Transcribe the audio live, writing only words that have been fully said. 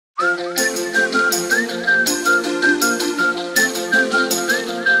Hello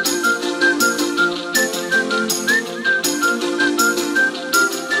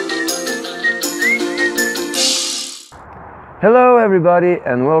everybody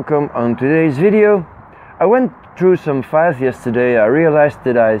and welcome on today's video. I went through some files yesterday. I realized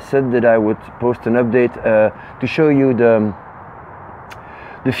that I said that I would post an update to show you the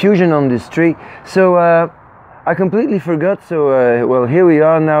fusion on this tree. So I completely forgot, so well, here we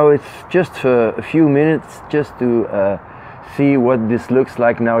are now. It's just for a few minutes just to see what this looks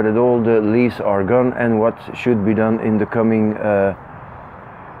like now that all the leaves are gone and what should be done in the coming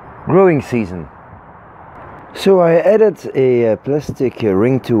growing season. So I added a plastic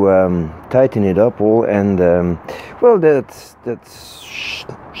ring to tighten it up all, and well, that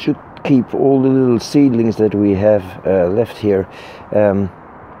should keep all the little seedlings that we have left here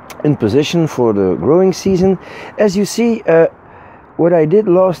in position for the growing season. As you see, what I did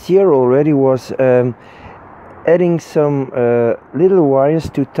last year already was adding some little wires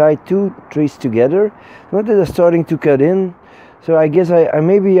to tie two trees together. Now that are starting to cut in. So I guess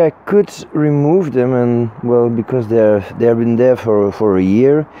maybe I could remove them, and well, because they've been there for a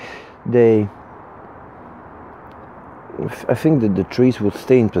year, I think that the trees will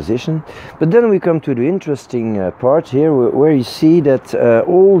stay in position. But then we come to the interesting part here, where you see that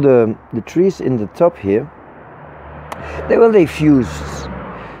all the trees in the top here, they fused.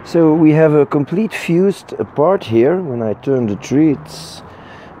 So we have a complete fused part here. When I turn the tree,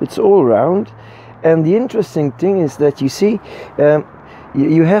 it's all round. And the interesting thing is that you see,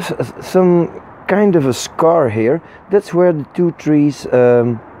 you have some kind of a scar here. That's where the two trees,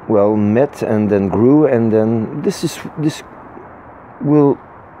 well, met and then grew, and then this will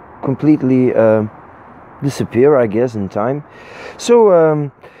completely disappear, I guess, in time.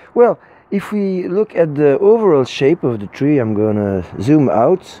 So, well, if we look at the overall shape of the tree, I'm gonna zoom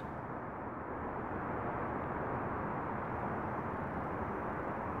out.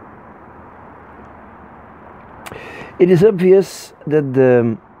 It is obvious that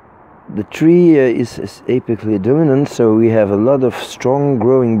the tree is apically dominant, so we have a lot of strong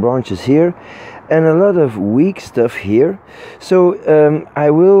growing branches here and a lot of weak stuff here. So I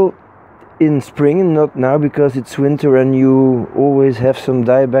will in spring, not now because it's winter and you always have some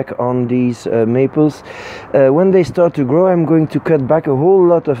dieback on these maples. When they start to grow, I'm going to cut back a whole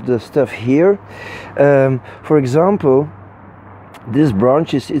lot of the stuff here. For example, this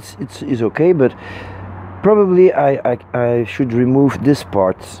branch is okay, but probably I should remove this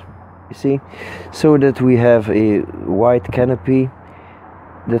part, you see, so that we have a white canopy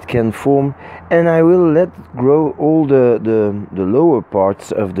that can form, and I will let grow all the lower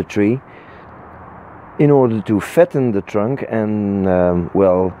parts of the tree in order to fatten the trunk, and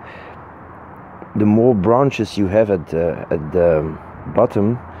well, the more branches you have at the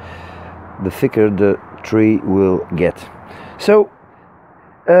bottom, the thicker the tree will get. So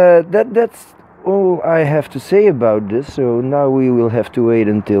that's all I have to say about this. So now we will have to wait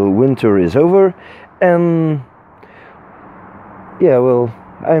until winter is over, and yeah, well,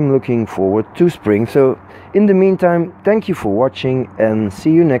 I'm looking forward to spring. So in the meantime, thank you for watching and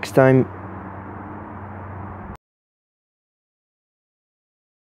see you next time.